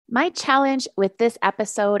My challenge with this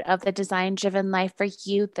episode of the Design Driven Life for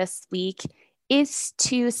You this week is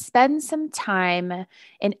to spend some time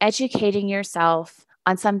in educating yourself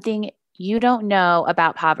on something you don't know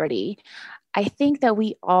about poverty. I think that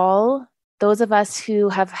we all, those of us who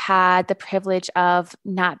have had the privilege of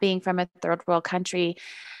not being from a third world country,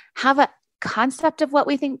 have a concept of what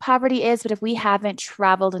we think poverty is, but if we haven't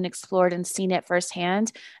traveled and explored and seen it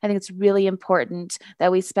firsthand, I think it's really important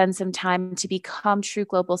that we spend some time to become true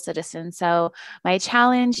global citizens. So, my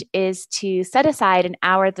challenge is to set aside an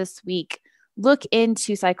hour this week, look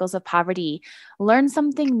into cycles of poverty, learn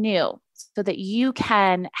something new so that you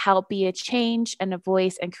can help be a change and a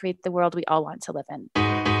voice and create the world we all want to live in.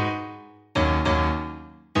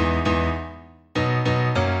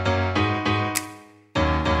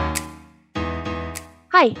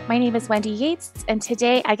 Hi, my name is Wendy Yates, and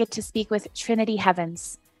today I get to speak with Trinity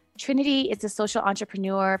Heavens. Trinity is a social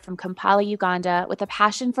entrepreneur from Kampala, Uganda, with a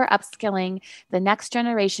passion for upskilling the next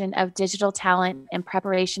generation of digital talent in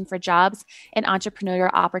preparation for jobs and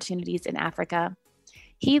entrepreneurial opportunities in Africa.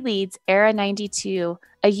 He leads Era 92,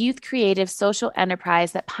 a youth creative social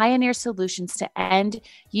enterprise that pioneers solutions to end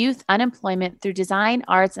youth unemployment through design,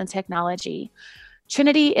 arts, and technology.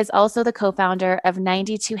 Trinity is also the co-founder of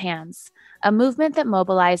 92 Hands, a movement that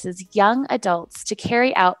mobilizes young adults to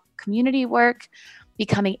carry out community work,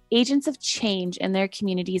 becoming agents of change in their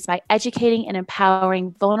communities by educating and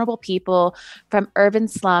empowering vulnerable people from urban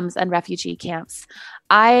slums and refugee camps.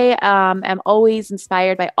 I am always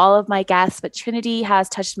inspired by all of my guests, but Trinity has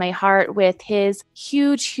touched my heart with his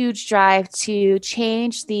huge drive to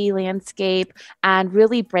change the landscape and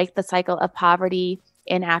really break the cycle of poverty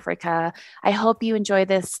in Africa. I hope you enjoy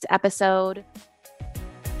this episode.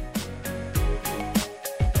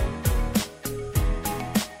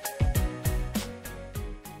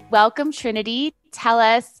 Welcome, Trinity. Tell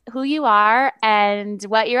us who you are and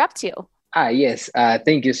what you're up to. Yes.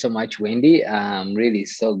 Thank you so much, Wendy. I'm really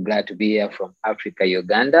so glad to be here from Africa,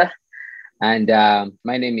 Uganda. And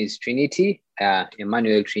my name is Trinity,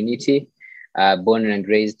 Emmanuel Trinity, born and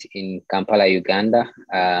raised in Kampala, Uganda.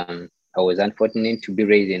 I was unfortunate to be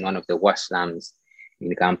raised in one of the worst slums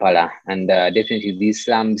in Kampala. And definitely these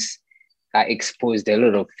slums exposed a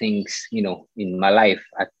lot of things, in my life.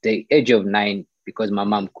 At the age of 9, because my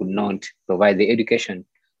mom could not provide the education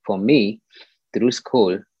for me through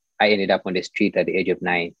school, I ended up on the street at the age of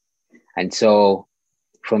 9. And so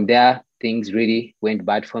from there, things really went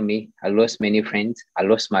bad for me. I lost many friends. I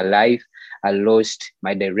lost my life. I lost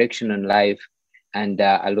my direction in life. And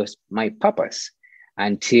I lost my purpose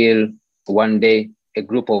until one day, a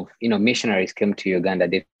group of, missionaries came to Uganda,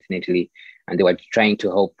 definitely. And they were trying to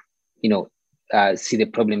help, see the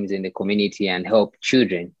problems in the community and help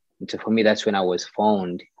children. So for me, that's when I was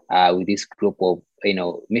found with this group of,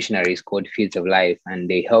 missionaries called Fields of Life. And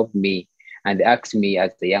they helped me and they asked me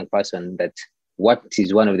as a young person that what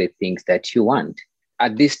is one of the things that you want?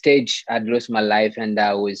 At this stage, I'd lost my life and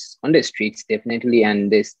I was on the streets, definitely.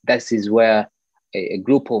 And that is where a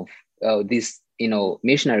group of these,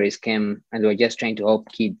 missionaries came and they were just trying to help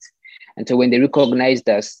kids. And so when they recognized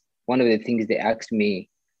us, one of the things they asked me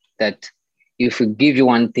that if we give you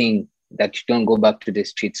one thing, that you don't go back to the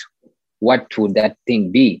streets, what would that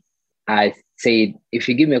thing be? I said, if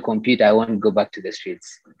you give me a computer, I won't go back to the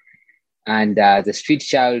streets. And the street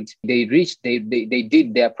child, they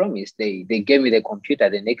did their promise. They gave me the computer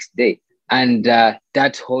the next day. And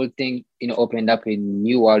that whole thing, opened up a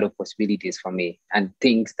new world of possibilities for me and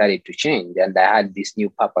things started to change. And I had this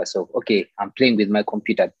new purpose of, okay, I'm playing with my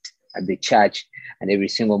computer at the church. And every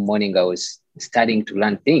single morning I was starting to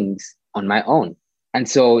learn things on my own. And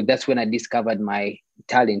so that's when I discovered my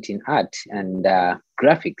talent in art and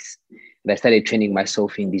graphics. And I started training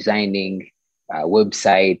myself in designing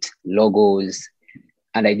website, logos.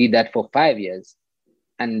 And I did that for 5 years.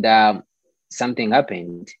 And something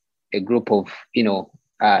happened. A group of,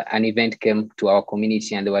 an event came to our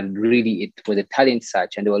community and it was a talent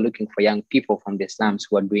search and they were looking for young people from the slums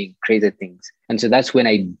who are doing crazy things. And so that's when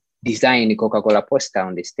I designed the Coca-Cola poster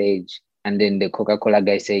on the stage. And then the Coca-Cola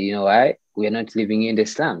guy said, we are not living in the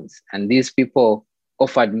slums. And these people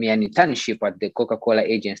offered me an internship at the Coca-Cola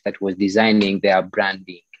agents that was designing their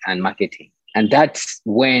branding and marketing. And that's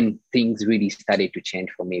when things really started to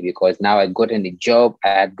change for me because now I had gotten a job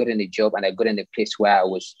and I got in a place where I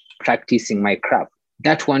was practicing my craft.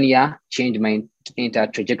 That 1 year changed my entire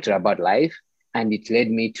trajectory about life. And it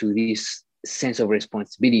led me to this sense of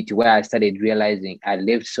responsibility where I started realizing I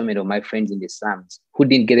left so many of my friends in the slums who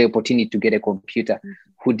didn't get the opportunity to get a computer,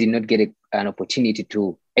 who did not get an opportunity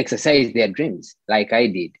to exercise their dreams like I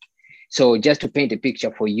did. So just to paint a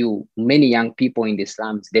picture for you, many young people in the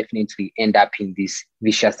slums definitely end up in this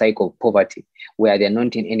vicious cycle of poverty where they're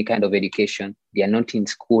not in any kind of education, they are not in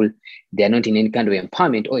school, they are not in any kind of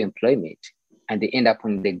empowerment or employment. And they end up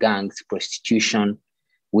in the gangs, prostitution,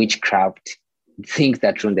 witchcraft, things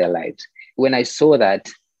that ruin their lives. When I saw that,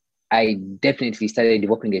 I definitely started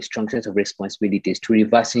developing a strong sense of responsibilities to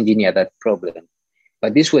reverse engineer that problem.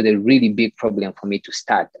 But this was a really big problem for me to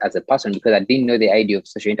start as a person because I didn't know the idea of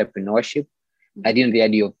social entrepreneurship. I didn't know the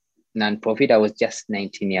idea of nonprofit. I was just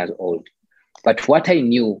 19 years old. But what I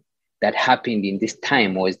knew that happened in this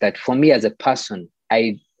time was that for me as a person,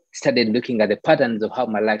 I started looking at the patterns of how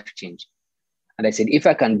my life changed. And I said, if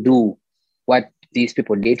I can do what these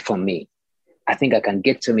people did for me, I think I can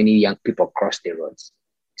get so many young people across the roads.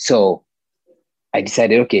 So I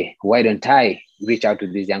decided, okay, why don't I reach out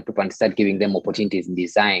to these young people and start giving them opportunities in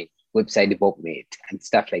design, website development, and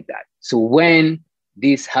stuff like that. So when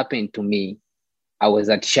this happened to me, I was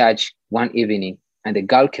at church one evening and a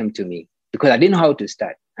girl came to me because I didn't know how to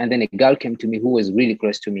start. And then a girl came to me who was really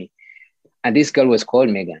close to me. And this girl was called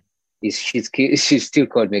Megan. She's still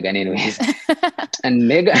called Megan anyways. And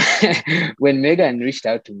Megan, when Megan reached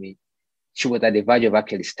out to me, she was at the verge of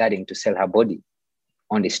actually starting to sell her body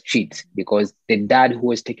on the streets because the dad who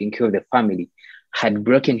was taking care of the family had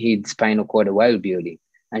broken his spinal cord while building,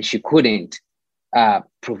 and she couldn't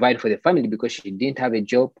provide for the family because she didn't have a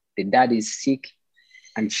job. The dad is sick,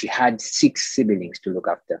 and she had 6 siblings to look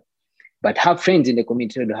after. But her friends in the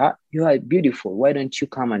community told her, "You are beautiful. Why don't you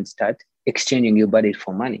come and start exchanging your body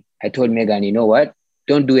for money?" I told Megan, you know what?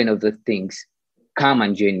 Don't do any of those things. Come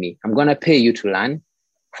and join me. I'm going to pay you to learn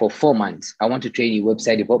for 4 months. I want to train you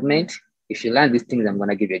website development. If you learn these things, I'm going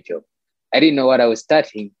to give you a job. I didn't know what I was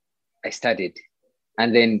starting. I started.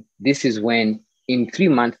 And then this is when in 3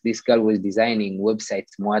 months, this girl was designing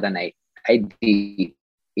websites more than I did.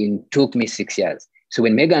 It took me 6 years. So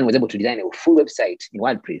when Megan was able to design a full website in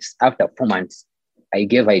WordPress, after 4 months, I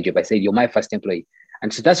gave her a job. I said, you're my first employee.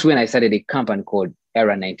 And so that's when I started a company called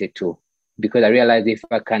Era 92, because I realized if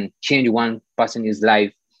I can change one person's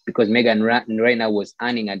life, because Megan right now was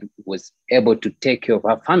earning and was able to take care of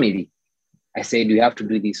her family, I said, we have to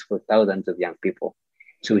do this for thousands of young people.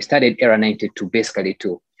 So we started Era 92 basically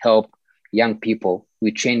to help young people.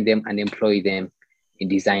 We train them and employ them in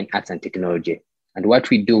design, arts, and technology. And what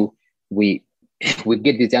we do, we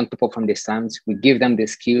get these young people from the slums, we give them the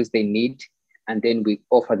skills they need, and then we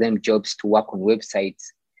offer them jobs to work on websites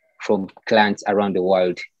from clients around the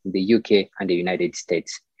world, in the UK and the United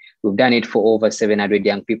States. We've done it for over 700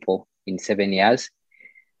 young people in 7 years,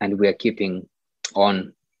 and we're keeping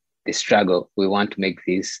on the struggle. We want to make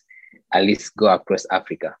this at least go across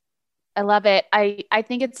Africa. I love it. I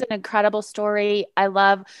think it's an incredible story.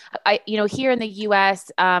 Here in the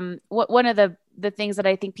US, one of the things that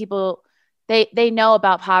I think people, they know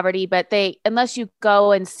about poverty, but unless you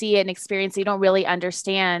go and see it and experience it, you don't really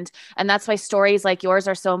understand. And that's why stories like yours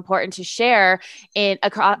are so important to share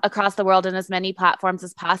across the world and as many platforms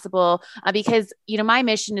as possible. Because, my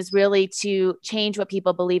mission is really to change what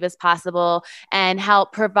people believe is possible and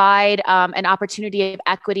help provide an opportunity of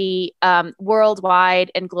equity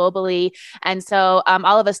worldwide and globally. And so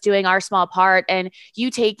all of us doing our small part, and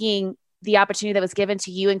you taking the opportunity that was given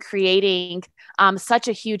to you and creating such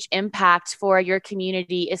a huge impact for your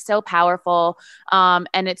community is so powerful,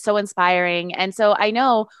 and it's so inspiring. And so I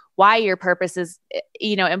know why your purpose is,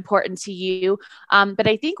 important to you. But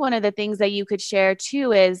I think one of the things that you could share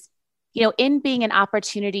too is, in being an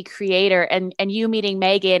opportunity creator and you meeting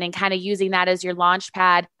Megan and kind of using that as your launch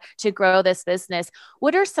pad to grow this business,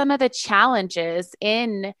 what are some of the challenges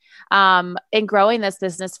in growing this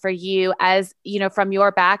business for you, as, from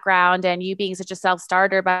your background and you being such a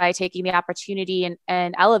self-starter by taking the opportunity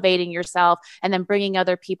and elevating yourself and then bringing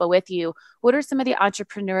other people with you? What are some of the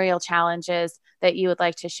entrepreneurial challenges that you would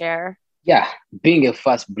like to share? Yeah, being a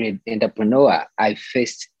fast-breed entrepreneur, I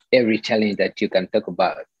faced every challenge that you can talk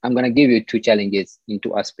about. I'm going to give you 2 challenges in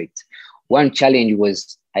 2 aspects. One challenge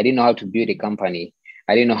was I didn't know how to build a company.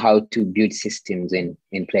 I didn't know how to build systems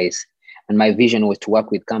in place. And my vision was to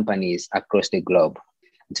work with companies across the globe.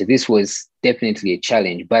 So this was definitely a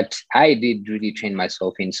challenge, but I did really train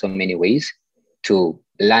myself in so many ways to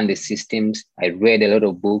learn the systems. I read a lot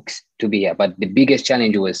of books to be here. But the biggest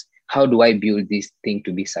challenge was, how do I build this thing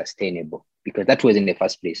to be sustainable? Because that was in the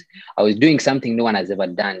first place. I was doing something no one has ever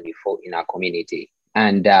done before in our community.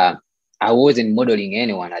 And I wasn't modeling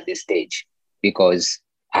anyone at this stage, because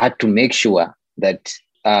I had to make sure that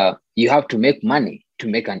you have to make money to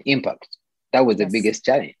make an impact. That was the biggest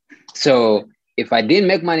challenge. So if I didn't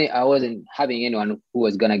make money, I wasn't having anyone who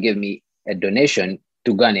was going to give me a donation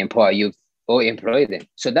to go and empower youth or employ them.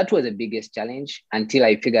 So that was the biggest challenge until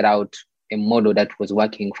I figured out a model that was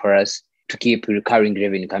working for us to keep recurring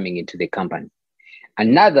revenue coming into the company.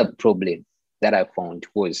 Another problem that I found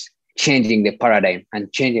was changing the paradigm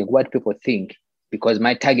and changing what people think, because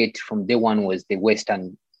my target from day one was the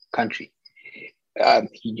Western country,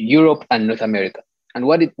 Europe and North America. And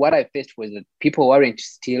what I faced was that people weren't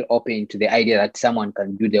still open to the idea that someone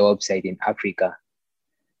can do their website in Africa.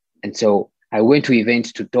 And so I went to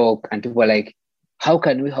events to talk, and people were like, how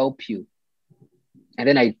can we help you? And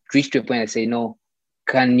then I reached to a point, I say, no,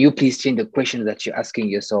 can you please change the questions that you're asking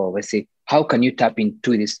yourself? I say, how can you tap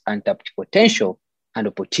into this untapped potential and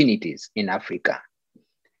opportunities in Africa?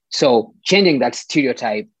 So changing that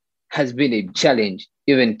stereotype has been a challenge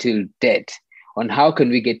even till date, on how can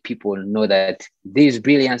we get people to know that there's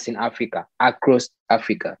brilliance in Africa, across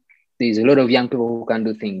Africa. There's a lot of young people who can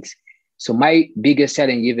do things. So my biggest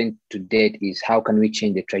challenge even to date is how can we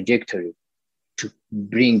change the trajectory to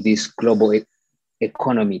bring this global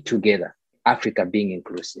economy together, Africa being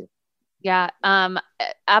inclusive. Yeah,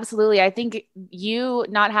 absolutely. I think you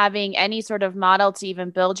not having any sort of model to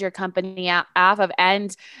even build your company off of,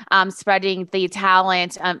 and spreading the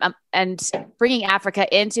talent and bringing Africa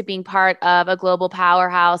into being part of a global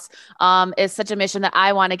powerhouse is such a mission that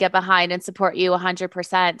I want to get behind and support you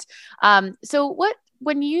 100%. So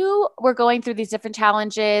when you were going through these different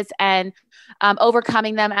challenges and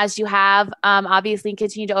overcoming them as you have, obviously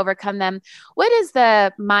continue to overcome them, what is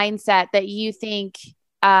the mindset that you think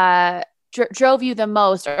drove you the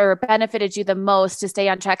most or benefited you the most to stay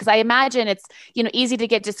on track? Because I imagine it's, easy to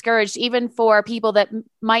get discouraged, even for people that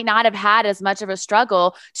might not have had as much of a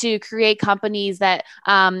struggle to create companies that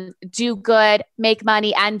do good, make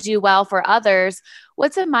money, and do well for others.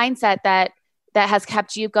 What's a mindset that has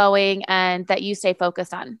kept you going and that you stay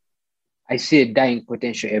focused on? I see a dying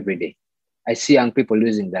potential every day. I see young people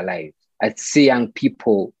losing their lives. I see young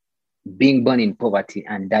people being born in poverty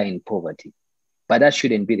and die in poverty. But that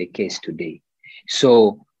shouldn't be the case today.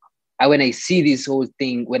 So when I see this whole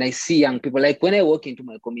thing, when I see young people, like when I walk into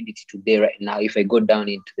my community today, right now, if I go down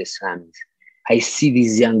into the slums, I see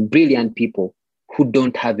these young, brilliant people who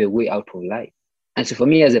don't have a way out of life. And so for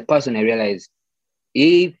me as a person, I realize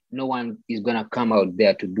if no one is going to come out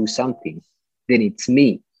there to do something, then it's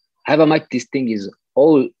me. However much this thing is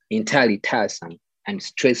all entirely tiresome and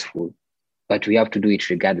stressful, but we have to do it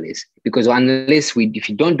regardless. Because if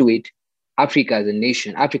you don't do it, Africa as a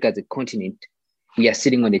nation, Africa as a continent, we are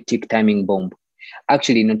sitting on a tick timing bomb.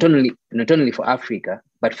 Actually, not only for Africa,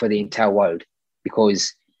 but for the entire world,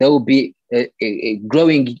 because there will be a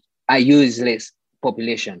growing, useless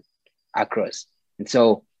population across. And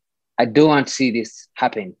so I don't want to see this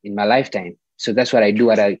happen in my lifetime. So that's what I do,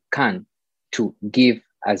 what I can to give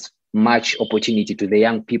as much opportunity to the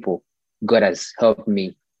young people God has helped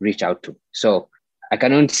me reach out to. So I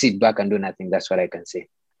cannot sit back and do nothing. That's what I can say.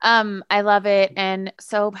 I love it, and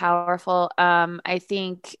so powerful. I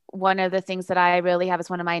think one of the things that I really have as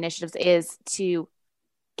one of my initiatives is to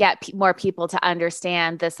get more people to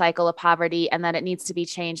understand the cycle of poverty and that it needs to be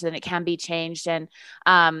changed and it can be changed. And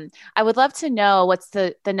I would love to know what's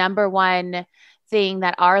the number one thing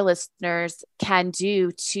that our listeners can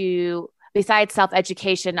do to, besides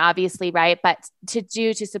self-education, obviously, right? But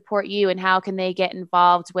to support you, and how can they get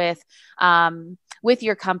involved with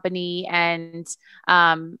your company, and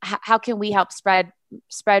how can we help spread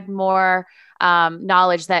more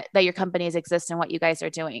knowledge that your companies exist and what you guys are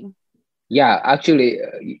doing? Yeah, actually,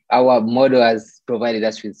 our model has provided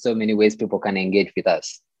us with so many ways people can engage with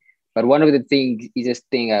us. But one of the easiest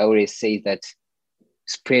thing I always say is that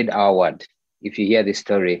spread our word. If you hear this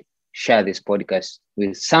story, share this podcast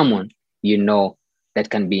with someone you know that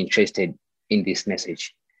can be interested in this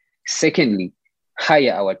message. Secondly,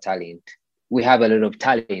 hire our talent. We have a lot of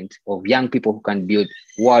talent of young people who can build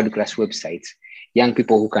world-class websites, young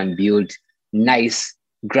people who can build nice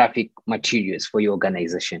graphic materials for your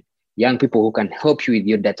organization, young people who can help you with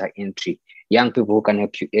your data entry, young people who can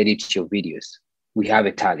help you edit your videos. We have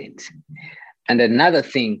a talent. And another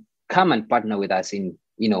thing, come and partner with us in,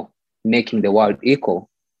 making the world equal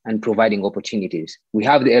and providing opportunities. We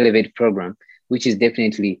have the Elevate program, which is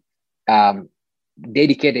definitely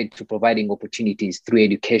dedicated to providing opportunities through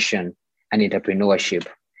education and entrepreneurship.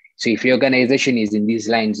 So if your organization is in these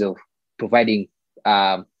lines of providing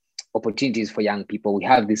opportunities for young people, we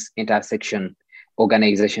have this intersection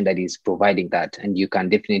organization that is providing that. And you can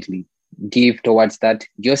definitely give towards that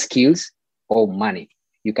your skills or money.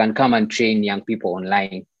 You can come and train young people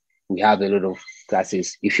online. We have a lot of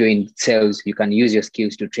classes. If you're in sales, you can use your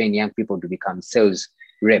skills to train young people to become sales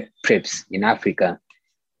reps in Africa.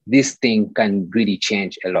 This thing can really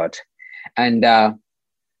change a lot. And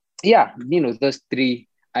yeah, those three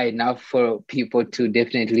are enough for people to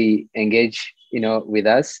definitely engage, with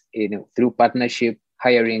us, through partnership,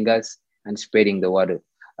 hiring us, and spreading the word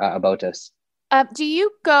about us. Do you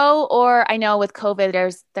go, or I know with COVID,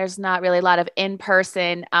 there's not really a lot of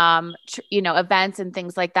in-person, events and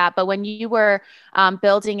things like that. But when you were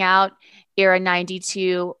building out Era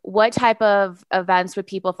 92, what type of events would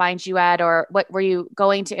people find you at, or what were you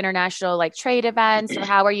going to international like trade events, or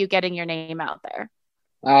how are you getting your name out there?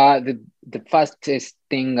 The fastest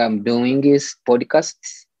thing I'm doing is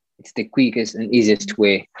podcasts. It's the quickest and easiest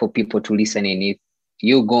way for people to listen in. If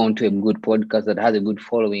you go onto a good podcast that has a good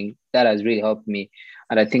following, that has really helped me.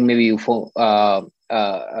 And I think maybe the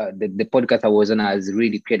podcast I was on has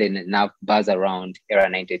really created enough buzz around Era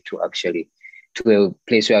 92 actually, to a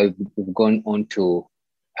place where we've gone on to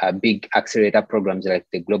big accelerator programs like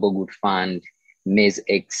the Global Good Fund, Maze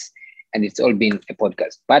X, and it's all been a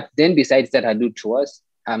podcast. But then besides that, I do tours.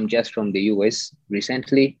 I'm just from the US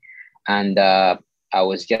recently, and I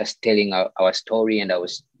was just telling our story, and I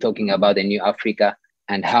was talking about the new Africa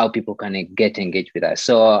and how people can get engaged with us.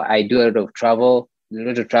 So I do a lot of travel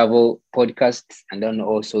podcasts, and then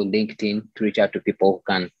also LinkedIn to reach out to people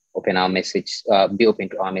who can be open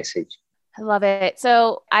to our message. I love it.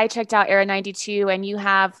 So I checked out Era 92 and you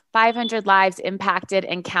have 500 lives impacted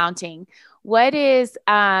and counting. What is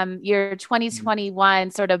your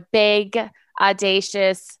 2021 sort of big,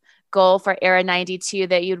 audacious goal for Era 92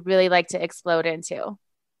 that you'd really like to explode into?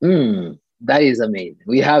 That is amazing.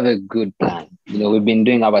 We have a good plan. We've been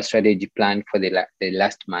doing our strategy plan for the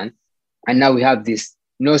last month. And now we have this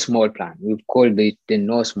no small plan. We've called it the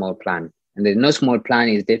no small plan. And the no small plan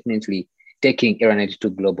is definitely taking Era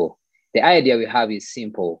 92 global. The idea we have is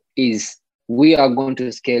simple, is we are going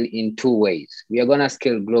to scale in two ways. We are going to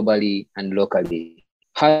scale globally and locally.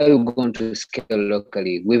 How are we going to scale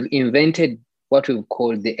locally? We've invented what we've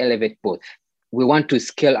called the Elevate Booth. We want to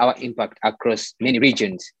scale our impact across many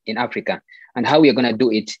regions in Africa. And how we are going to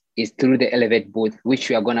do it is through the Elevate Booth, which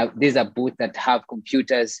these are booths that have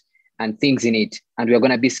computers and things in it. And we are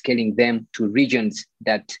going to be scaling them to regions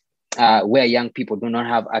that where young people do not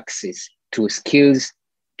have access to skills,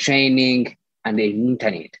 training, and the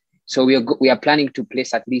internet. So we are planning to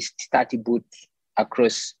place at least 30 booths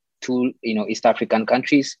across two East African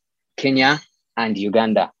countries, Kenya and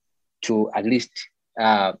Uganda, to at least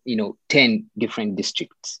 10 different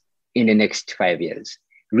districts in the next 5 years,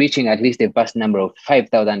 reaching at least a vast number of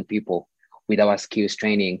 5,000 people with our skills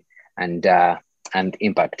training and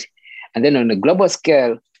impact. And then on a global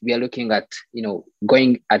scale, we are looking at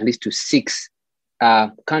going at least to 6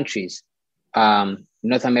 countries,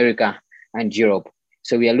 North America and Europe.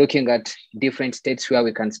 So we are looking at different states where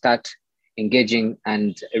we can start engaging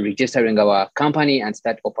and registering our company and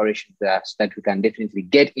start operations there, so that we can definitely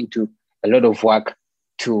get into a lot of work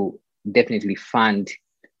to definitely fund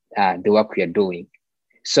the work we are doing.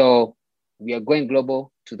 So we are going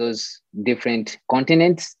global to those different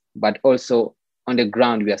continents, but also on the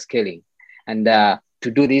ground we are scaling. And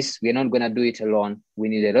to do this, we're not going to do it alone. We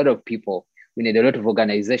need a lot of people. We need a lot of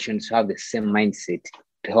organizations to have the same mindset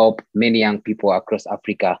to help many young people across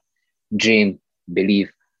Africa dream,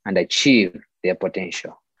 believe, and achieve their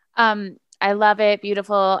potential. I love it.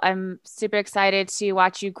 Beautiful. I'm super excited to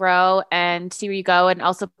watch you grow and see where you go, and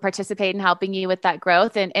also participate in helping you with that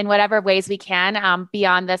growth in whatever ways we can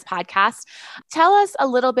beyond this podcast. Tell us a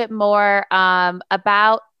little bit more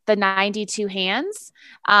about the 92 hands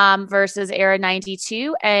versus Era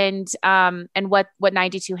 92 and what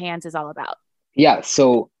 92 hands is all about. Yeah,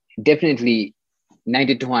 so definitely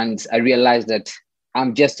 92 hands, I realized that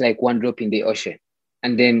I'm just like one drop in the ocean.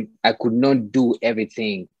 And then I could not do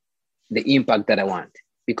everything, the impact that I want,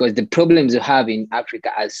 because the problems you have in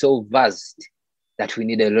Africa are so vast that we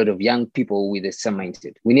need a lot of young people with the same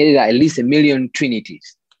mindset. We needed at least 1 million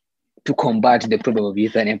Trinities to combat the problem of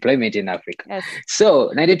youth unemployment in Africa. Yes.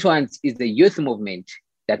 So 92 Hands is the youth movement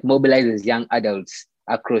that mobilizes young adults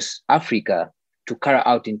across Africa to carry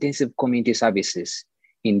out intensive community services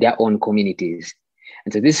in their own communities.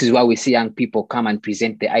 And so this is why we see young people come and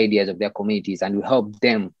present the ideas of their communities, and we help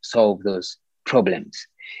them solve those problems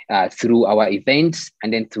through our events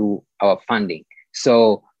and then through our funding.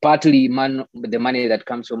 So partly the money that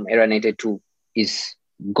comes from Era 92 is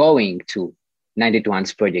going to 92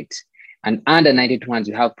 Hands projects. And under 92 Hands,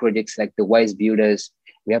 we have projects like the Wise Builders.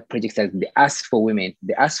 We have projects like the Ask for Women.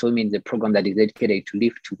 The Ask for Women is a program that is dedicated to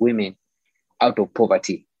lift women out of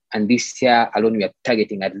poverty. And this year alone, we are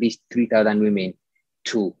targeting at least 3,000 women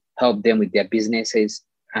to help them with their businesses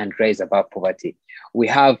and rise above poverty. We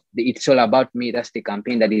have the It's All About Me. That's the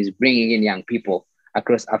campaign that is bringing in young people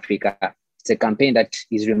across Africa. It's a campaign that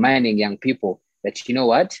is reminding young people that, you know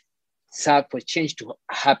what, for change to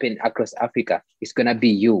happen across Africa, it's going to be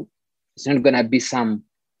you. It's not going to be some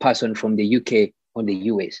person from the UK or the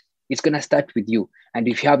US. It's going to start with you. And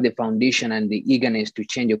if you have the foundation and the eagerness to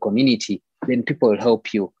change your community, then people will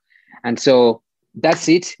help you. And so that's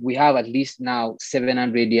it. We have at least now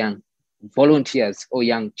 700 young volunteers or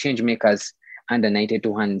young change makers under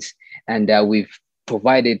 92 hands. And we've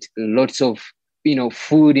provided lots of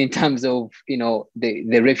food in terms of,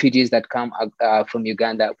 the refugees that come from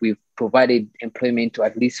Uganda. We've provided employment to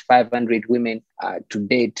at least 500 women to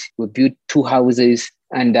date. We built 2 houses,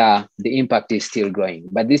 and the impact is still growing.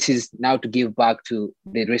 But this is now to give back to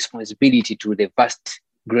the responsibility to the vast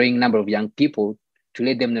growing number of young people, to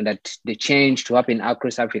let them know that the change to happen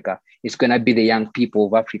across Africa is going to be the young people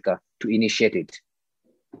of Africa to initiate it.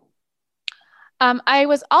 I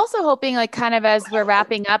was also hoping, like, kind of as we're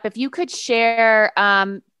wrapping up, if you could share,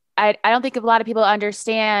 I don't think a lot of people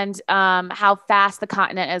understand how fast the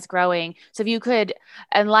continent is growing. So if you could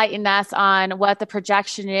enlighten us on what the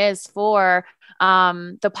projection is for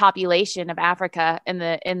the population of Africa in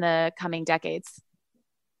the coming decades.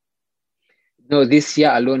 No, this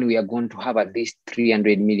year alone, we are going to have at least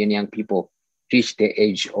 300 million young people reach the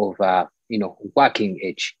age of, working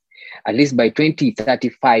age. At least by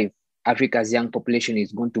 2035, Africa's young population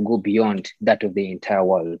is going to go beyond that of the entire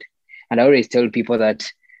world. And I always tell people that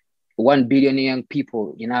 1 billion young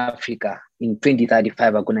people in Africa in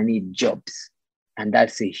 2035 are going to need jobs. And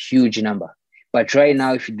that's a huge number. But right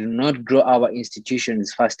now, if you do not grow our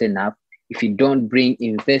institutions fast enough, if you don't bring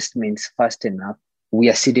investments fast enough, we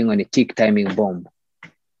are sitting on a tick timing bomb,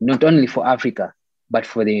 not only for Africa, but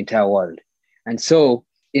for the entire world. And so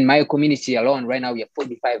in my community alone, right now, we have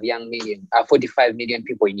 45 million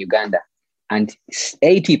people in Uganda. And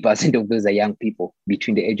 80% of those are young people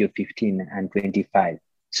between the age of 15 and 25.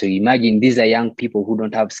 So imagine these are young people who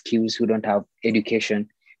don't have skills, who don't have education,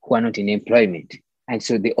 who are not in employment. And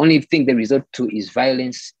so the only thing they resort to is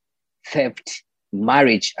violence, theft,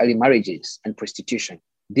 marriage, early marriages, and prostitution.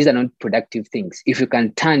 These are not productive things. If you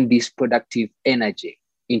can turn this productive energy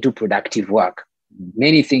into productive work,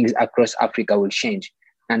 many things across Africa will change.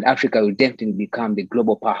 And Africa will definitely become the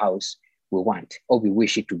global powerhouse we want or we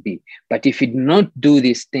wish it to be. But if we do not do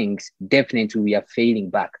these things, definitely we are failing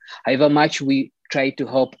back. However much we try to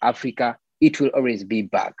help Africa, it will always be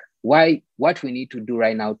back. Why? What we need to do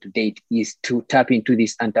right now to date is to tap into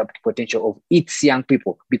this untapped potential of its young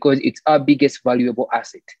people, because it's our biggest valuable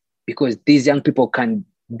asset. Because these young people can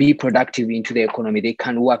be productive into the economy. They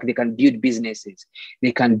can work. They can build businesses.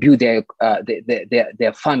 They can build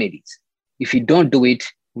their families. If you don't do it,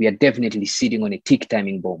 we are definitely sitting on a tick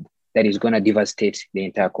timing bomb that is going to devastate the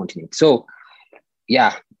entire continent. So,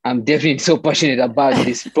 yeah, I'm definitely so passionate about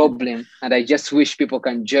this problem. And I just wish people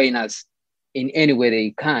can join us in any way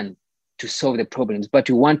they can to solve the problems. But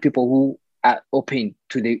we want people who are open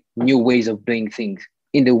to the new ways of doing things,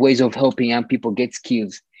 in the ways of helping young people get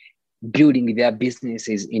skills, building their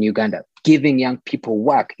businesses in Uganda, giving young people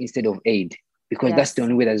work instead of aid, because that's the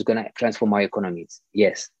only way that's going to transform our economies.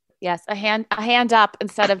 Yes. Yes, a hand up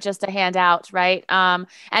instead of just a hand out, right? And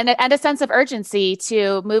a sense of urgency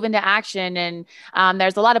to move into action. And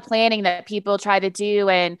there's a lot of planning that people try to do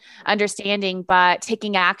and understanding, but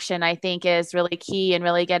taking action, I think, is really key, and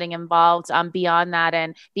really getting involved beyond that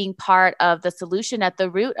and being part of the solution at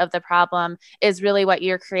the root of the problem is really what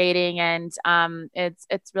you're creating. And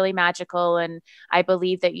it's really magical. And I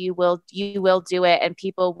believe that you will do it, and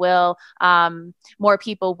people will, more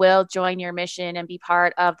people will join your mission and be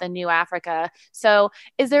part of the new Africa. So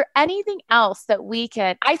is there anything else that we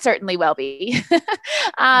can, I certainly will be.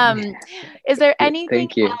 Is there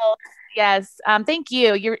anything else? Yes. Thank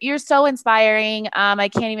you. You're so inspiring. I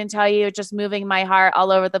can't even tell you, just moving my heart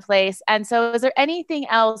all over the place. And so is there anything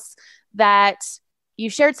else that you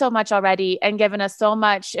shared so much already and given us so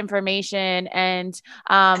much information, and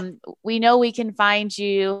we know we can find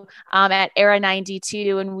you at Era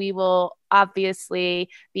 92, and we will obviously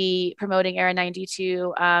be promoting Era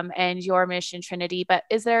 92 and your mission, Trinity. But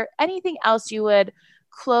is there anything else you would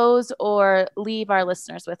close or leave our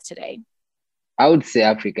listeners with today? I would say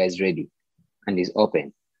Africa is ready and is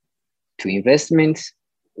open to investments,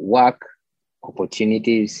 work,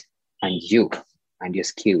 opportunities, and you and your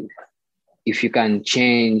skills. If you can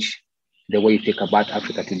change the way you think about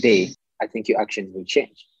Africa today, I think your actions will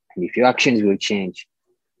change. And if your actions will change,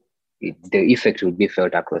 the effect will be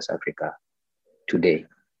felt across Africa today.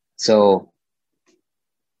 So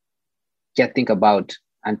just think about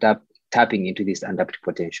tapping into this untapped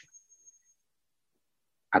potential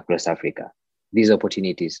across Africa, these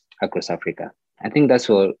opportunities across Africa. I think that's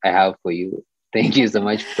all I have for you, Thank you so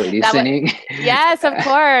much for listening. Yes, of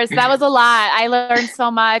course. That was a lot. I learned so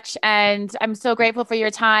much, and I'm so grateful for your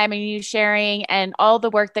time and you sharing and all the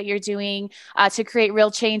work that you're doing to create real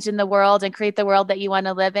change in the world and create the world that you want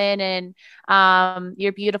to live in. And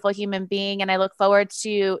you're a beautiful human being. And I look forward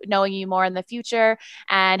to knowing you more in the future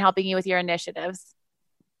and helping you with your initiatives.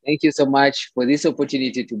 Thank you so much for this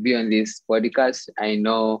opportunity to be on this podcast. I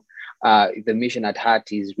know the mission at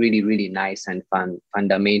heart is really, really nice and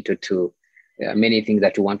fundamental to many things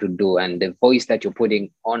that you want to do. And the voice that you're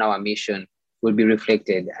putting on our mission will be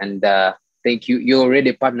reflected. And thank you. You're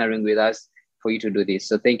already partnering with us for you to do this.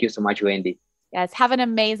 So thank you so much, Wendy. Yes. Have an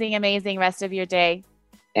amazing, amazing rest of your day.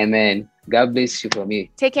 Amen. God bless you for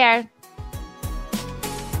me. Take care.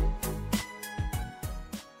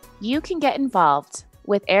 You can get involved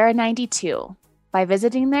with Era 92 by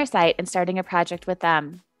visiting their site and starting a project with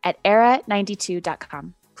them at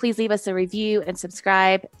era92.com. Please leave us a review and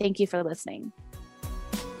subscribe. Thank you for listening.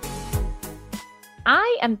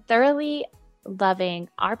 I am thoroughly loving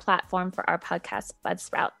our platform for our podcast,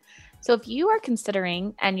 Buzzsprout. So if you are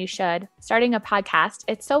considering, and you should, starting a podcast,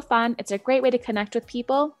 it's so fun. It's a great way to connect with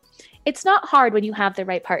people. It's not hard when you have the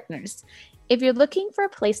right partners. If you're looking for a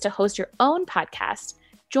place to host your own podcast,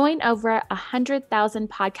 join over 100,000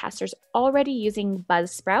 podcasters already using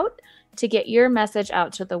Buzzsprout to get your message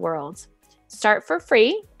out to the world. Start for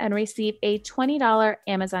free and receive a $20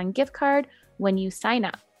 Amazon gift card when you sign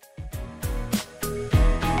up.